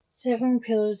Seven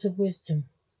pillars of wisdom.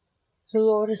 The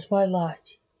Lord is my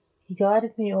light. He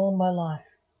guided me all my life.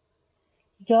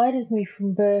 He guided me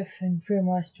from birth and through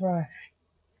my strife.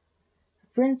 A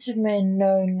prince of men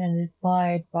known and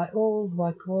admired by all who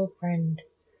I call a friend.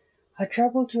 I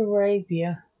travel to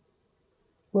Arabia,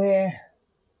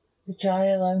 which I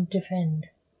alone defend.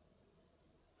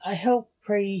 I help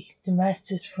free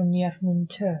Damascus from the Ottoman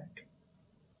Turk,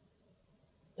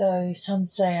 though some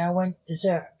say I went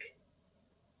berserk.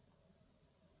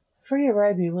 Free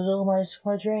Arabia was almost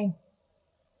my dream.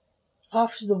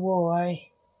 After the war I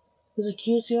was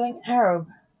accused of going Arab,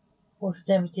 what it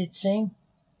never did seem.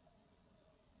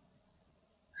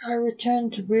 I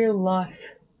returned to real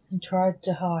life and tried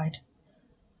to hide.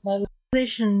 My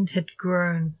religion had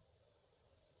grown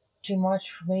too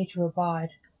much for me to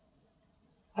abide.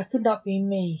 I could not be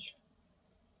me,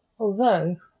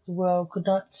 although the world could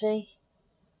not see.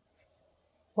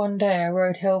 One day I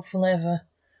rode hell for leather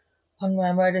on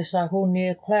my motorcycle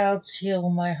near Clouds Hill,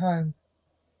 my home.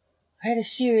 I had a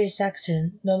serious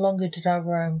accident, no longer did I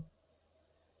roam.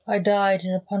 I died,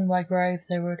 and upon my grave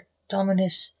they wrote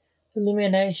Dominus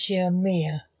Illuminatio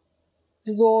Mea.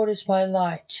 The Lord is my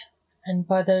light, and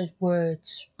by those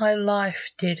words my life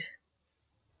did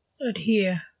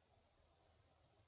adhere.